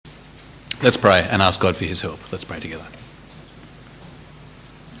Let's pray and ask God for his help. Let's pray together.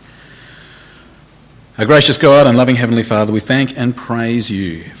 Our gracious God and loving Heavenly Father, we thank and praise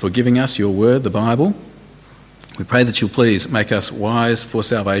you for giving us your word, the Bible. We pray that you'll please make us wise for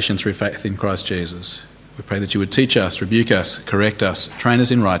salvation through faith in Christ Jesus. We pray that you would teach us, rebuke us, correct us, train us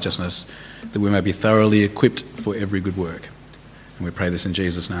in righteousness, that we may be thoroughly equipped for every good work. And we pray this in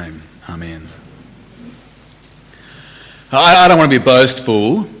Jesus' name. Amen. I don't want to be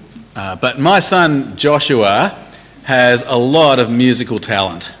boastful, but my son Joshua has a lot of musical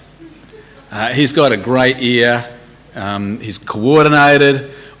talent. He's got a great ear. He's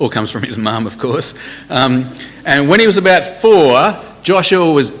coordinated. All comes from his mum, of course. And when he was about 4,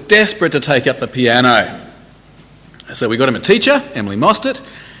 Joshua was desperate to take up the piano. So we got him a teacher, Emily Mostert,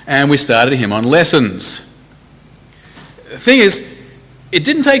 and we started him on lessons. The thing is, it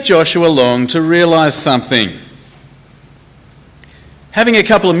didn't take Joshua long to realise something. Having a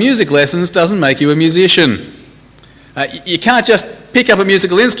couple of music lessons doesn't make you a musician. You can't just pick up a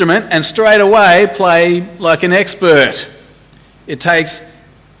musical instrument and straight away play like an expert. It takes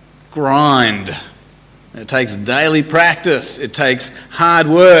grind. It takes daily practice. It takes hard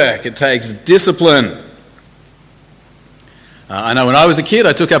work. It takes discipline. I know when I was a kid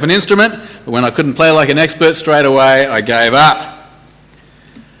I took up an instrument, but when I couldn't play like an expert straight away, I gave up.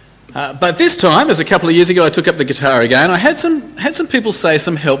 But this time, as a couple of years ago I took up the guitar again, I had some people say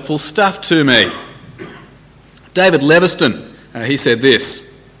some helpful stuff to me. David Leviston, he said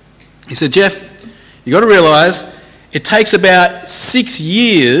this. He said, "Jeff, you've got to realise it takes about 6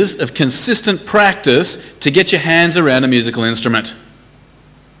 years of consistent practice to get your hands around a musical instrument."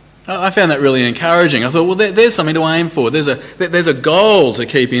 I found that really encouraging. I thought, well, there's something to aim for. There's a goal to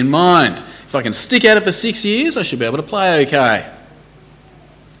keep in mind. If I can stick at it for 6 years, I should be able to play okay.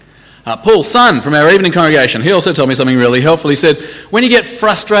 Paul Sun from our evening congregation, he also told me something really helpful. He said, when you get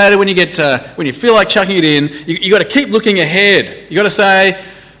frustrated, when you feel like chucking it in, you got to keep looking ahead. You got to say,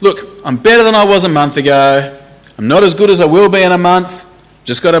 look, I'm better than I was a month ago. I'm not as good as I will be in a month.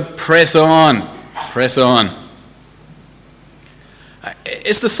 Just got to press on. Press on.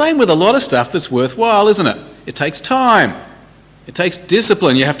 It's the same with a lot of stuff that's worthwhile, isn't it? It takes time. It takes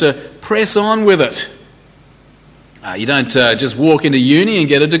discipline. You have to press on with it. You don't just walk into uni and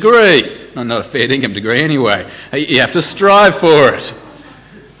get a degree. Not a fair income degree anyway. You have to strive for it.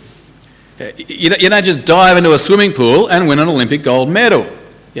 You don't just dive into a swimming pool and win an Olympic gold medal.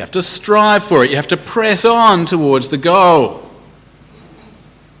 You have to strive for it. You have to press on towards the goal.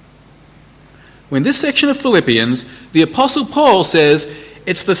 In this section of Philippians, the Apostle Paul says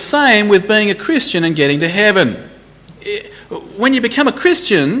it's the same with being a Christian and getting to heaven. When you become a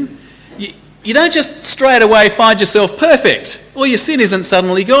Christian, you don't just straight away find yourself perfect. All your sin isn't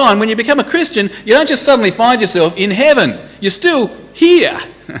suddenly gone. When you become a Christian, you don't just suddenly find yourself in heaven. You're still here.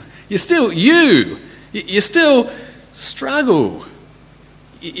 You're still you. You still struggle.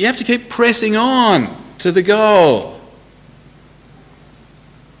 You have to keep pressing on to the goal.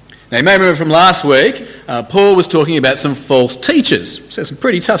 Now, you may remember from last week, Paul was talking about some false teachers. He said some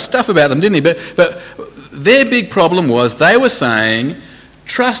pretty tough stuff about them, didn't he? But their big problem was they were saying,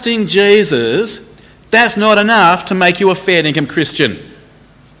 trusting Jesus, that's not enough to make you a fair income Christian.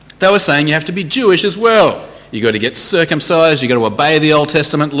 They were saying you have to be Jewish as well. You've got to get circumcised, you've got to obey the Old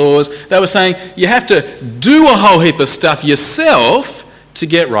Testament laws. They were saying you have to do a whole heap of stuff yourself to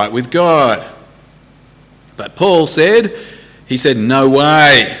get right with God. But Paul said, no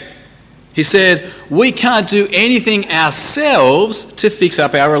way. He said, we can't do anything ourselves to fix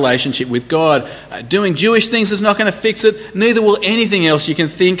up our relationship with God. Doing Jewish things is not going to fix it. Neither will anything else you can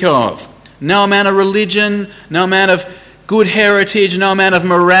think of. No amount of religion, no amount of good heritage, no amount of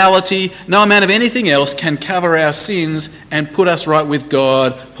morality, no amount of anything else can cover our sins and put us right with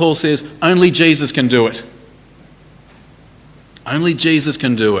God. Paul says, only Jesus can do it. Only Jesus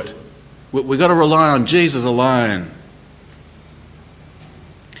can do it. We've got to rely on Jesus alone.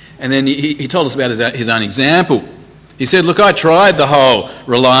 And then he told us about his own example. He said, look, I tried the whole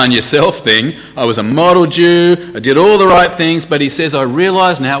rely on yourself thing. I was a model Jew. I did all the right things. But he says, I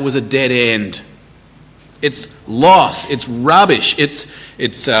realised now it was a dead end. It's loss. It's rubbish.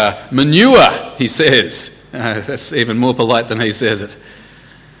 It's manure, he says. That's even more polite than he says it.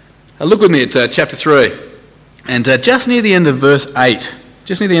 Look with me at chapter 3. And just near the end of verse 8.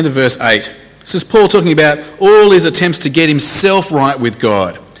 Just near the end of verse 8. This is Paul talking about all his attempts to get himself right with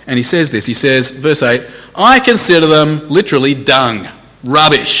God. And he says this, he says, verse 8, I consider them literally dung,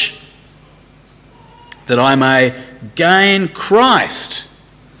 rubbish, that I may gain Christ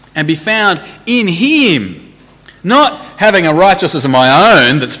and be found in him, not having a righteousness of my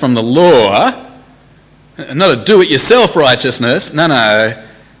own that's from the law, not a do-it-yourself righteousness, no,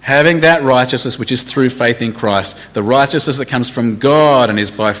 having that righteousness which is through faith in Christ, the righteousness that comes from God and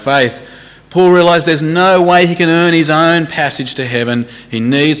is by faith. Paul realised there's no way he can earn his own passage to heaven. He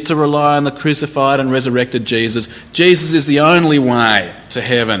needs to rely on the crucified and resurrected Jesus. Jesus is the only way to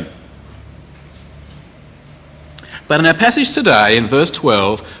heaven. But in our passage today, in verse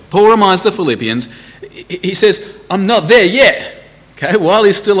 12, Paul reminds the Philippians, he says, I'm not there yet. Okay, while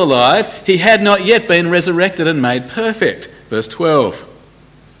he's still alive, he had not yet been resurrected and made perfect. Verse 12.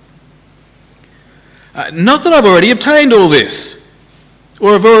 Not that I've already obtained all this,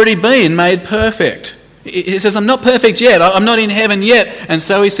 or have already been made perfect. He says, I'm not perfect yet. I'm not in heaven yet. And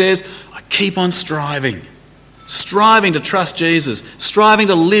so he says, I keep on striving to trust Jesus, striving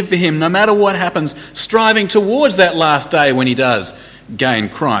to live for him no matter what happens, striving towards that last day when he does gain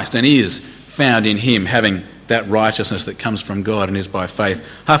Christ and is found in him, having that righteousness that comes from God and is by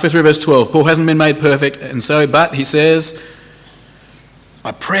faith. Halfway through verse 12, Paul hasn't been made perfect, and so, but he says,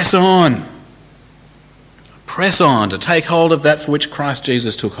 I press on to take hold of that for which Christ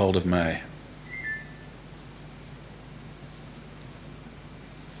Jesus took hold of me.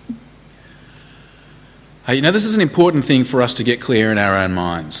 This is an important thing for us to get clear in our own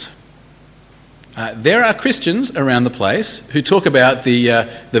minds. There are Christians around the place who talk about the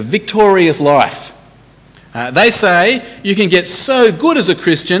victorious life. They say you can get so good as a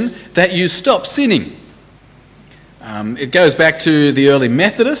Christian that you stop sinning. It goes back to the early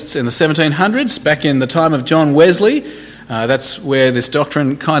Methodists in the 1700s, back in the time of John Wesley. That's where this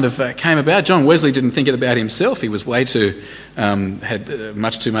doctrine kind of came about. John Wesley didn't think it about himself. He was way too, had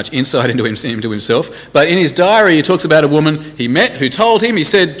much too much insight into himself. But in his diary, he talks about a woman he met who told him, he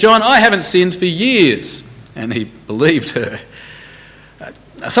said, John, I haven't sinned for years. And he believed her.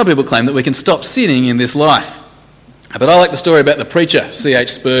 Some people claim that we can stop sinning in this life. But I like the story about the preacher, C.H.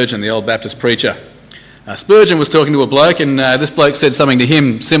 Spurgeon, the old Baptist preacher. Spurgeon was talking to a bloke, and this bloke said something to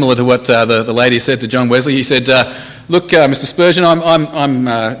him similar to what the lady said to John Wesley. He said, look, Mr. Spurgeon, I'm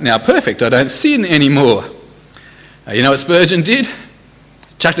now perfect. I don't sin anymore. You know what Spurgeon did?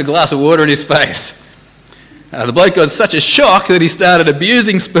 Chucked a glass of water in his face. The bloke got such a shock that he started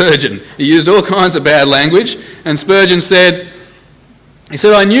abusing Spurgeon. He used all kinds of bad language, and Spurgeon said,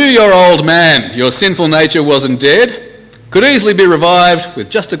 I knew your old man, your sinful nature wasn't dead, could easily be revived with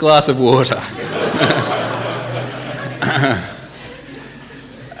just a glass of water.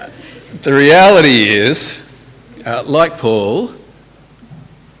 The reality is, like Paul,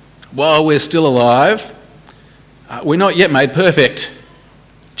 while we're still alive, we're not yet made perfect.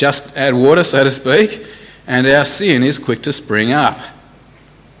 Just add water, so to speak, and our sin is quick to spring up.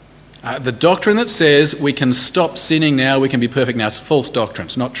 The doctrine that says we can stop sinning now, we can be perfect now, it's a false doctrine.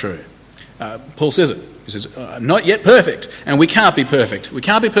 It's not true. Paul says it. He says, not yet perfect, and we can't be perfect. We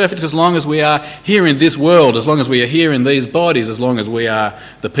can't be perfect as long as we are here in this world, as long as we are here in these bodies, as long as we are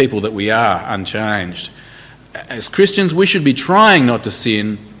the people that we are, unchanged. As Christians, we should be trying not to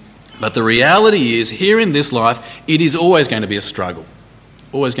sin, but the reality is, here in this life, it is always going to be a struggle.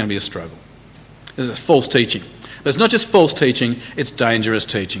 Always going to be a struggle. There's false teaching. But it's not just false teaching, it's dangerous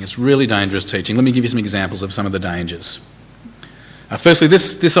teaching. It's really dangerous teaching. Let me give you some examples of some of the dangers. Firstly,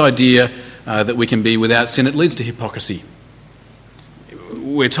 this idea that we can be without sin, it leads to hypocrisy.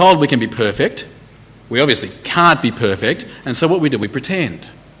 We're told we can be perfect. We obviously can't be perfect, and so what we do, we pretend.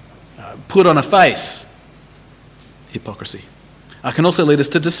 Put on a face. Hypocrisy. It can also lead us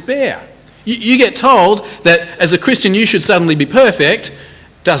to despair. You get told that as a Christian you should suddenly be perfect.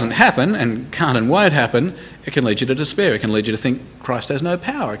 Doesn't happen, and can't and won't happen. It can lead you to despair. It can lead you to think Christ has no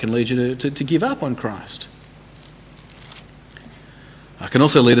power. It can lead you to give up on Christ. It can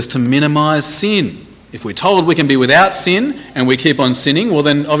also lead us to minimise sin. If we're told we can be without sin and we keep on sinning, well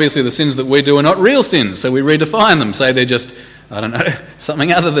then obviously the sins that we do are not real sins, so we redefine them, say they're just,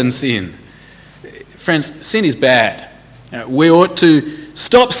 something other than sin. Friends, sin is bad. We ought to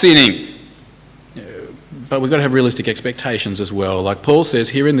stop sinning, but we've got to have realistic expectations as well. Like Paul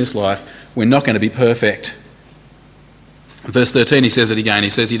says, here in this life, we're not going to be perfect. Verse 13, he says it again. He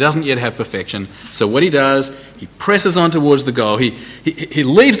says he doesn't yet have perfection. So what he does, he presses on towards the goal. He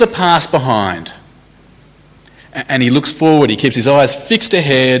leaves the past behind. And he looks forward. He keeps his eyes fixed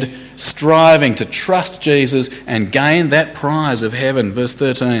ahead, striving to trust Jesus and gain that prize of heaven. Verse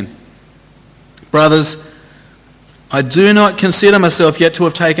 13. Brothers, I do not consider myself yet to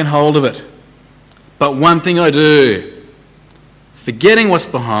have taken hold of it. But one thing I do, forgetting what's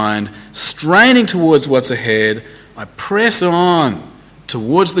behind, straining towards what's ahead, I press on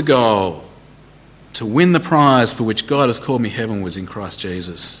towards the goal to win the prize for which God has called me heavenwards in Christ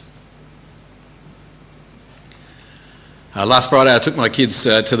Jesus. Last Friday I took my kids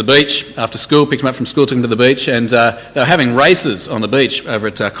to the beach after school, picked them up from school, took them to the beach, and they were having races on the beach over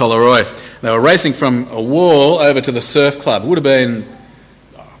at Collaroy. They were racing from a wall over to the surf club. It would have been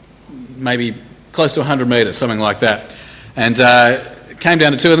maybe close to 100 metres, something like that. And it came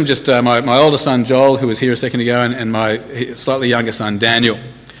down to two of them, just my older son Joel, who was here a second ago, and my slightly younger son Daniel.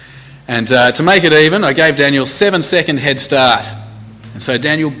 And to make it even, I gave Daniel 7-second head start. And so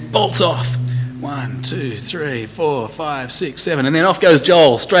Daniel bolts off. 1, 2, 3, 4, 5, 6, 7, and then off goes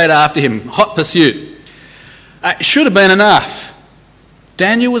Joel straight after him, hot pursuit. It should have been enough.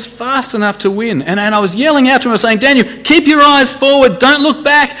 Daniel was fast enough to win, and I was yelling out to him, I was saying, Daniel, keep your eyes forward, don't look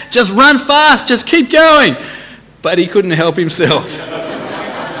back, just run fast, just keep going. But he couldn't help himself.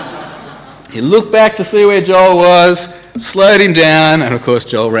 He looked back to see where Joel was, slowed him down, and of course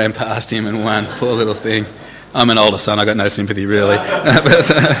Joel ran past him and won. Poor little thing. I'm an older son, I got no sympathy really.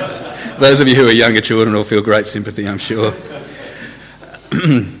 Those of you who are younger children will feel great sympathy, I'm sure.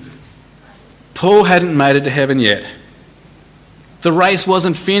 Paul hadn't made it to heaven yet. The race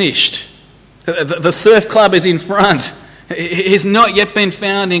wasn't finished. The surf club is in front. He's not yet been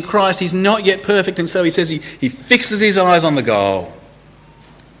found in Christ. He's not yet perfect. And so he says he fixes his eyes on the goal.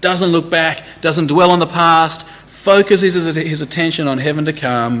 Doesn't look back, doesn't dwell on the past, focuses his attention on heaven to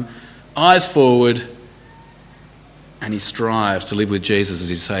come, eyes forward, and he strives to live with Jesus as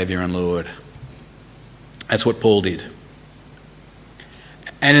his Saviour and Lord. That's what Paul did.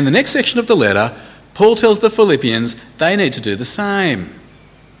 And in the next section of the letter, Paul tells the Philippians they need to do the same.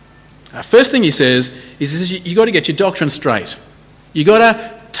 First thing he says is you've got to get your doctrine straight. You've got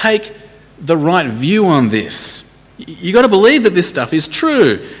to take the right view on this. You've got to believe that this stuff is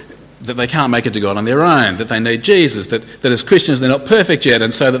true, that they can't make it to God on their own, that they need Jesus, that as Christians they're not perfect yet,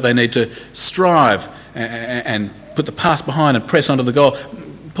 and so that they need to strive and put the past behind and press onto the goal.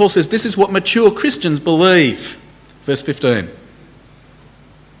 Paul says this is what mature Christians believe. Verse 15.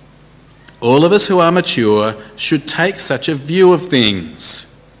 All of us who are mature should take such a view of things.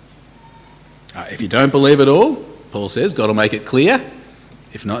 If you don't believe it all, Paul says, God will make it clear.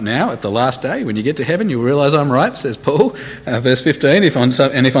 If not now, at the last day, when you get to heaven, you'll realise I'm right, says Paul. Verse 15, if on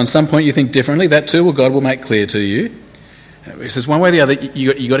some point you think differently, that too God will make clear to you. He says one way or the other,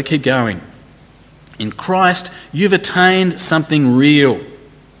 you've got to keep going. In Christ, you've attained something real.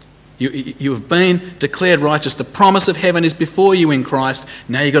 You have been declared righteous. The promise of heaven is before you in Christ.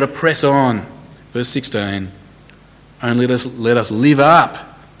 Now you've got to press on. Verse 16, only let us live up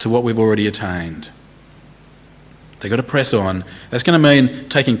to what we've already attained. They've got to press on. That's going to mean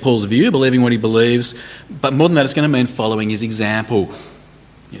taking Paul's view, believing what he believes, but more than that, it's going to mean following his example.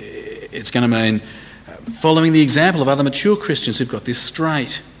 It's going to mean following the example of other mature Christians who've got this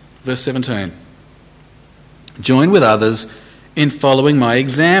straight. Verse 17. Join with others in following my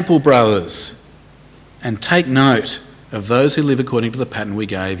example, brothers, and take note of those who live according to the pattern we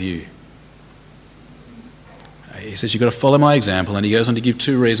gave you. He says you've got to follow my example, and he goes on to give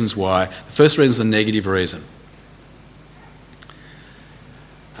two reasons why. The first reason is a negative reason.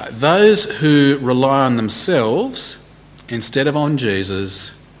 Those who rely on themselves instead of on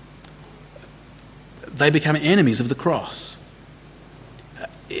Jesus, they become enemies of the cross.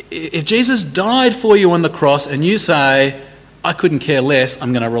 If Jesus died for you on the cross and you say, I couldn't care less,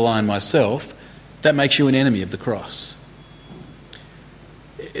 I'm going to rely on myself, that makes you an enemy of the cross.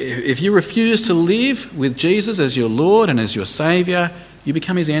 If you refuse to live with Jesus as your Lord and as your Saviour, you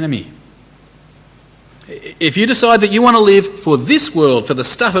become his enemy. If you decide that you want to live for this world, for the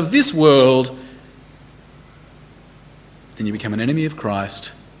stuff of this world, then you become an enemy of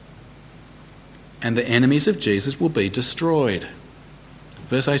Christ, and the enemies of Jesus will be destroyed.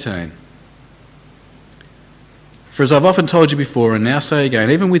 Verse 18. For as I've often told you before and now say again,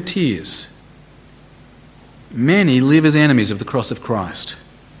 even with tears, many live as enemies of the cross of Christ.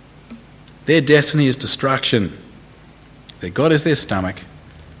 Their destiny is destruction. Their God is their stomach,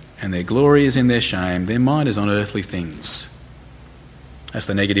 and their glory is in their shame. Their mind is on earthly things. That's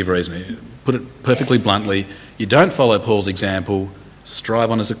the negative reason. Put it perfectly bluntly, you don't follow Paul's example,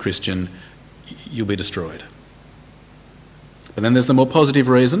 strive on as a Christian, you'll be destroyed. But then there's the more positive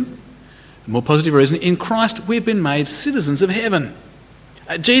reason. The more positive reason, in Christ we've been made citizens of heaven.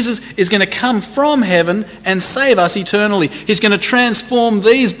 Jesus is going to come from heaven and save us eternally. He's going to transform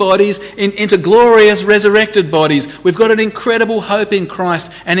these bodies into glorious resurrected bodies. We've got an incredible hope in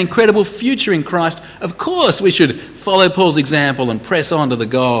Christ, an incredible future in Christ. Of course we should follow Paul's example and press on to the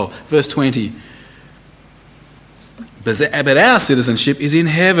goal. Verse 20. But our citizenship is in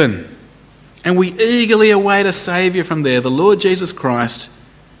heaven, and we eagerly await a Saviour from there, the Lord Jesus Christ,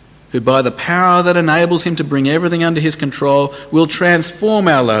 who by the power that enables him to bring everything under his control will transform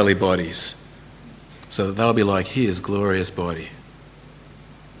our lowly bodies so that they'll be like his glorious body.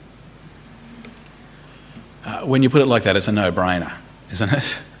 When you put it like that, it's a no-brainer, isn't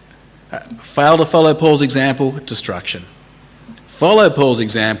it? Fail to follow Paul's example, destruction. Follow Paul's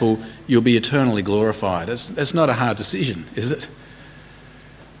example, you'll be eternally glorified. It's not a hard decision, is it?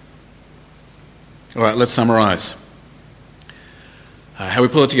 All right, let's summarise. How we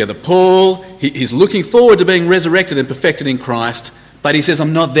pull it together. Paul, he's looking forward to being resurrected and perfected in Christ, but he says,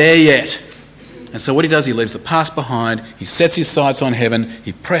 I'm not there yet. And so what he does, he leaves the past behind, he sets his sights on heaven,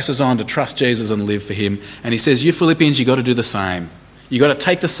 he presses on to trust Jesus and live for him, and he says, you Philippians, you've got to do the same. You've got to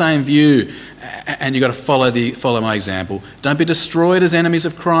take the same view, and you've got to follow my example. Don't be destroyed as enemies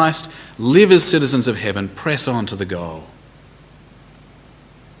of Christ, live as citizens of heaven, press on to the goal.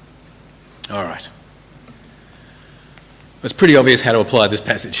 All right. It's pretty obvious how to apply this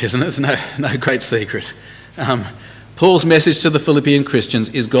passage, isn't it? It's no great secret. Paul's message to the Philippian Christians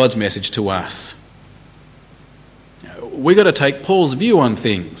is God's message to us. We've got to take Paul's view on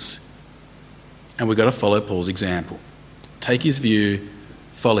things, and we've got to follow Paul's example. Take his view,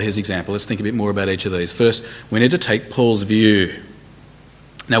 follow his example. Let's think a bit more about each of these. First, we need to take Paul's view.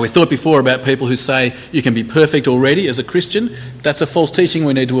 Now, we thought before about people who say you can be perfect already as a Christian. That's a false teaching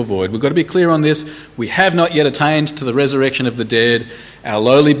we need to avoid. We've got to be clear on this. We have not yet attained to the resurrection of the dead. Our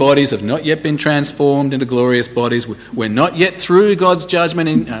lowly bodies have not yet been transformed into glorious bodies. We're not yet through God's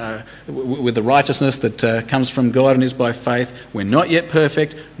judgment with the righteousness that comes from God and is by faith. We're not yet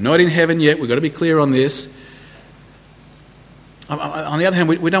perfect, not in heaven yet. We've got to be clear on this. On the other hand,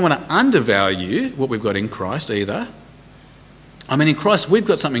 we don't want to undervalue what we've got in Christ either. I mean, in Christ, we've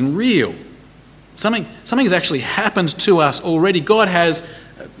got something real. Something has actually happened to us already. God has,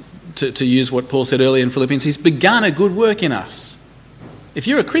 to use what Paul said earlier in Philippians, he's begun a good work in us. If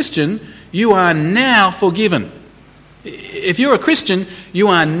you're a Christian, you are now forgiven. If you're a Christian, you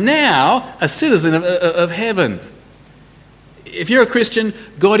are now a citizen of heaven. If you're a Christian,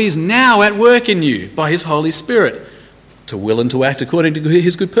 God is now at work in you by his Holy Spirit to will and to act according to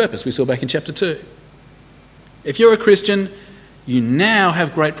his good purpose, we saw back in chapter 2. If you're a Christian, you now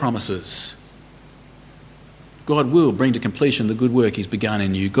have great promises. God will bring to completion the good work he's begun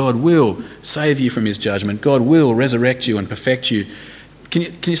in you. God will save you from his judgment. God will resurrect you and perfect you. Can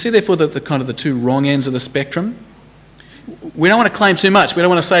you see, therefore, the kind of the two wrong ends of the spectrum? We don't want to claim too much. We don't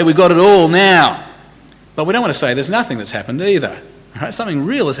want to say we've got it all now. But we don't want to say there's nothing that's happened either. Right? Something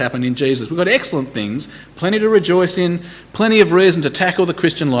real has happened in Jesus. We've got excellent things, plenty to rejoice in, plenty of reason to tackle the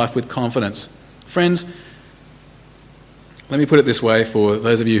Christian life with confidence. Friends, let me put it this way for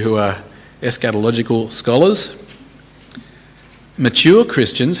those of you who are eschatological scholars. Mature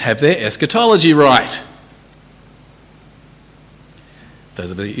Christians have their eschatology right.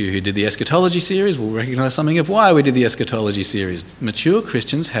 Those of you who did the eschatology series will recognise something of why we did the eschatology series. Mature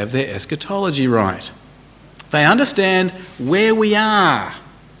Christians have their eschatology right. They understand where we are,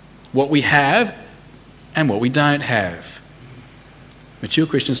 what we have and what we don't have. Mature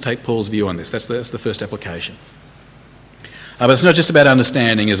Christians take Paul's view on this. That's the first application. But it's not just about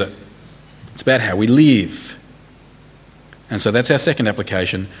understanding, is it? It's about how we live. And so that's our second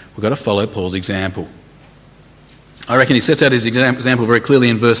application. We've got to follow Paul's example. I reckon he sets out his example very clearly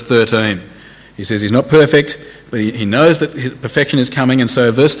in verse 13. He says he's not perfect, but he knows that his perfection is coming. And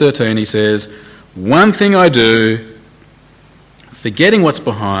so verse 13 he says, one thing I do, forgetting what's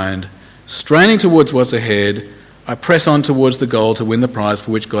behind, straining towards what's ahead, I press on towards the goal to win the prize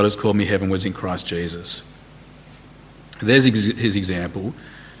for which God has called me heavenwards in Christ Jesus. There's his example.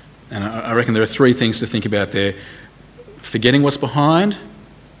 And I reckon there are three things to think about there. Forgetting what's behind,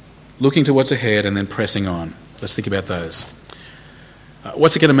 looking to what's ahead, and then pressing on. Let's think about those.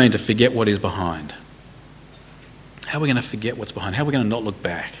 What's it going to mean to forget what is behind? How are we going to forget what's behind? How are we going to not look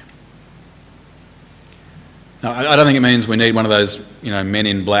back? Now, I don't think it means we need one of those, Men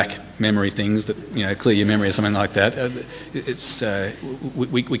in Black memory things that, clear your memory or something like that.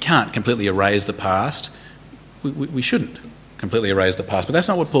 We can't completely erase the past. We shouldn't completely erase the past, but that's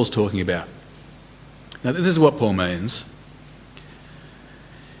not what Paul's talking about. Now, this is what Paul means.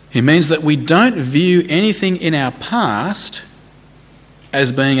 He means that we don't view anything in our past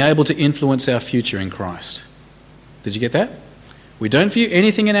as being able to influence our future in Christ. Did you get that? We don't view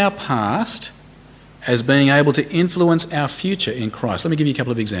anything in our past as being able to influence our future in Christ. Let me give you a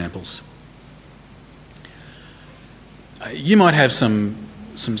couple of examples. You might have some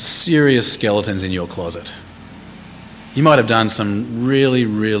serious skeletons in your closet. You might have done some really,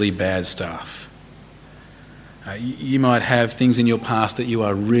 really bad stuff. You might have things in your past that you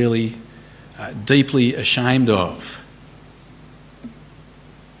are really deeply ashamed of.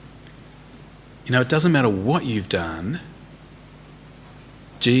 It doesn't matter what you've done.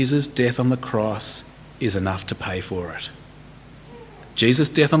 Jesus' death on the cross is enough to pay for it. Jesus'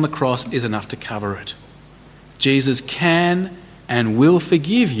 death on the cross is enough to cover it. Jesus can and will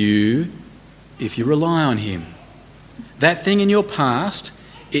forgive you if you rely on him. That thing in your past,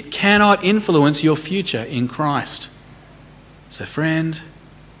 it cannot influence your future in Christ. So friend,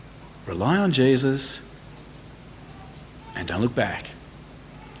 rely on Jesus and don't look back.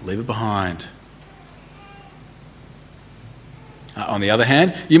 Leave it behind. On the other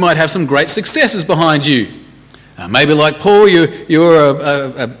hand, you might have some great successes behind you. Maybe like Paul, you're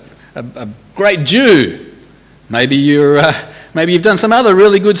a great Jew. Maybe you've done some other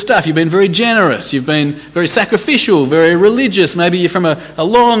really good stuff. You've been very generous. You've been very sacrificial, very religious. Maybe you're from a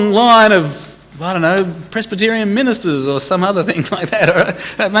long line of, Presbyterian ministers or some other thing like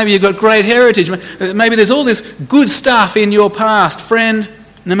that. Or maybe you've got great heritage. Maybe there's all this good stuff in your past. Friend,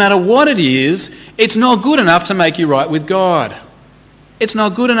 no matter what it is, it's not good enough to make you right with God. It's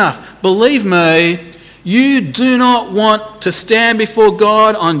not good enough. Believe me, you do not want to stand before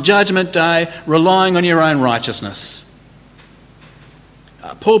God on Judgment Day relying on your own righteousness.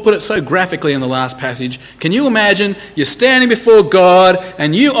 Paul put it so graphically in the last passage. Can you imagine you're standing before God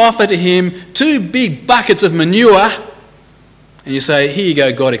and you offer to him 2 big buckets of manure and you say, here you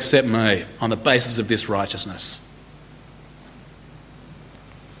go, God, accept me on the basis of this righteousness.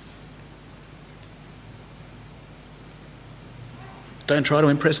 Don't try to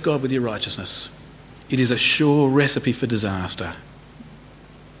impress God with your righteousness. It is a sure recipe for disaster.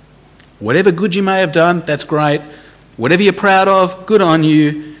 Whatever good you may have done, that's great. Whatever you're proud of, good on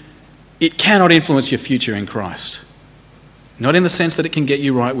you. It cannot influence your future in Christ. Not in the sense that it can get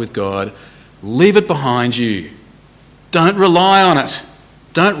you right with God. Leave it behind you. Don't rely on it.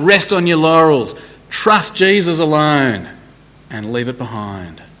 Don't rest on your laurels. Trust Jesus alone and leave it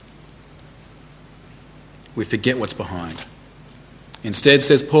behind. We forget what's behind. Instead,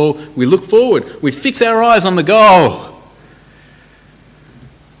 says Paul, we look forward. We fix our eyes on the goal.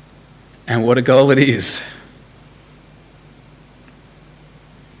 And what a goal it is.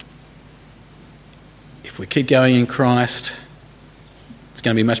 If we keep going in Christ, it's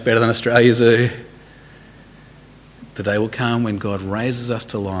going to be much better than Australia Zoo. The day will come when God raises us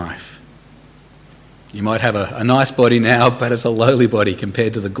to life. You might have a nice body now, but it's a lowly body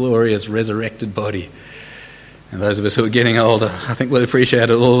compared to the glorious resurrected body. And those of us who are getting older, I think we'll appreciate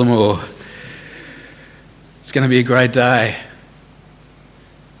it all the more. It's going to be a great day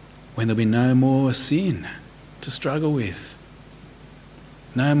when there'll be no more sin to struggle with.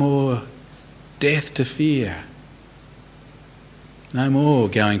 No more death to fear. No more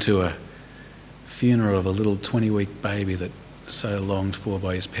going to a funeral of a little 20-week baby that so longed for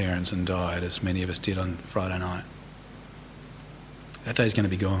by his parents and died, as many of us did on Friday night. That day's going to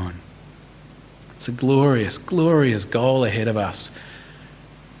be gone. It's a glorious, glorious goal ahead of us.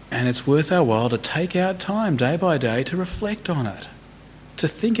 And it's worth our while to take out time day by day to reflect on it, to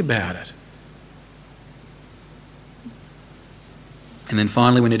think about it. And then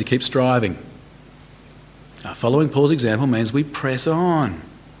finally, we need to keep striving. Following Paul's example means we press on.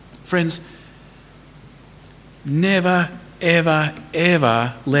 Friends, never, ever,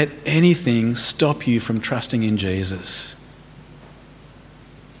 ever let anything stop you from trusting in Jesus.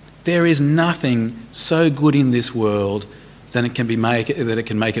 There is nothing so good in this world that it can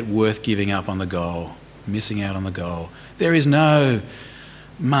make it worth giving up on the goal, missing out on the goal. There is no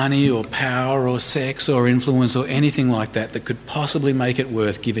money or power or sex or influence or anything like that that could possibly make it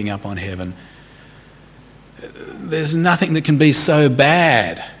worth giving up on heaven. There's nothing that can be so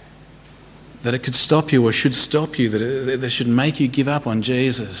bad that it could stop you or should stop you, that should make you give up on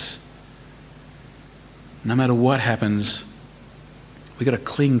Jesus. No matter what happens, we've got to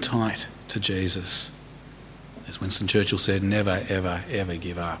cling tight to Jesus. As Winston Churchill said, never, ever, ever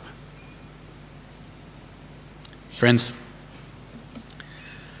give up. Friends,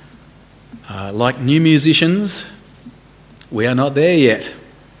 like new musicians, we are not there yet.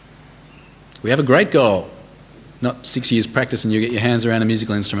 We have a great goal. Not 6 years practice and you get your hands around a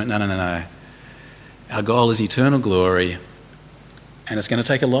musical instrument. No. Our goal is eternal glory, and it's going to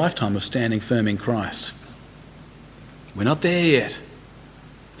take a lifetime of standing firm in Christ. We're not there yet.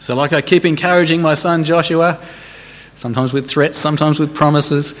 So like I keep encouraging my son Joshua, sometimes with threats, sometimes with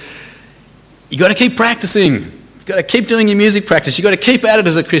promises, you've got to keep practicing. You've got to keep doing your music practice. You've got to keep at it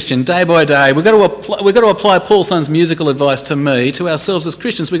as a Christian, day by day. We've got to apply Paul Son's musical advice to me, to ourselves as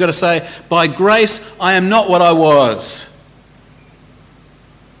Christians. We've got to say, by grace I am not what I was.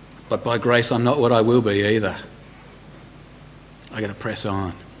 But by grace I'm not what I will be either. I've got to press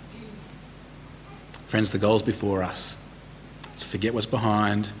on. Friends, the goal's before us. Let's forget what's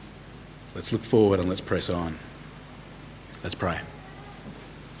behind. Let's look forward and let's press on. Let's pray.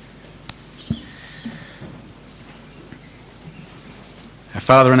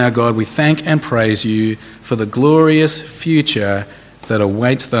 Father and our God, we thank and praise you for the glorious future that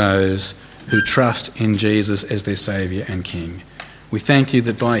awaits those who trust in Jesus as their Saviour and King. We thank you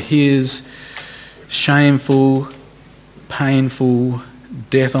that by his shameful, painful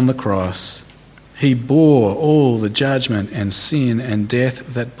death on the cross, he bore all the judgment and sin and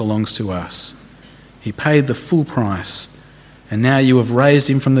death that belongs to us. He paid the full price, and now you have raised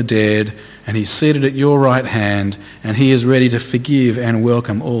him from the dead, and he's seated at your right hand, and he is ready to forgive and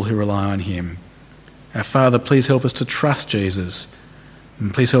welcome all who rely on him. Our Father, please help us to trust Jesus,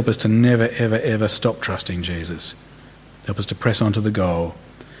 and please help us to never, ever, ever stop trusting Jesus. Help us to press on to the goal,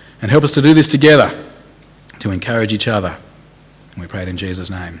 and help us to do this together, to encourage each other. And we pray it in Jesus'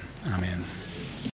 name. Amen.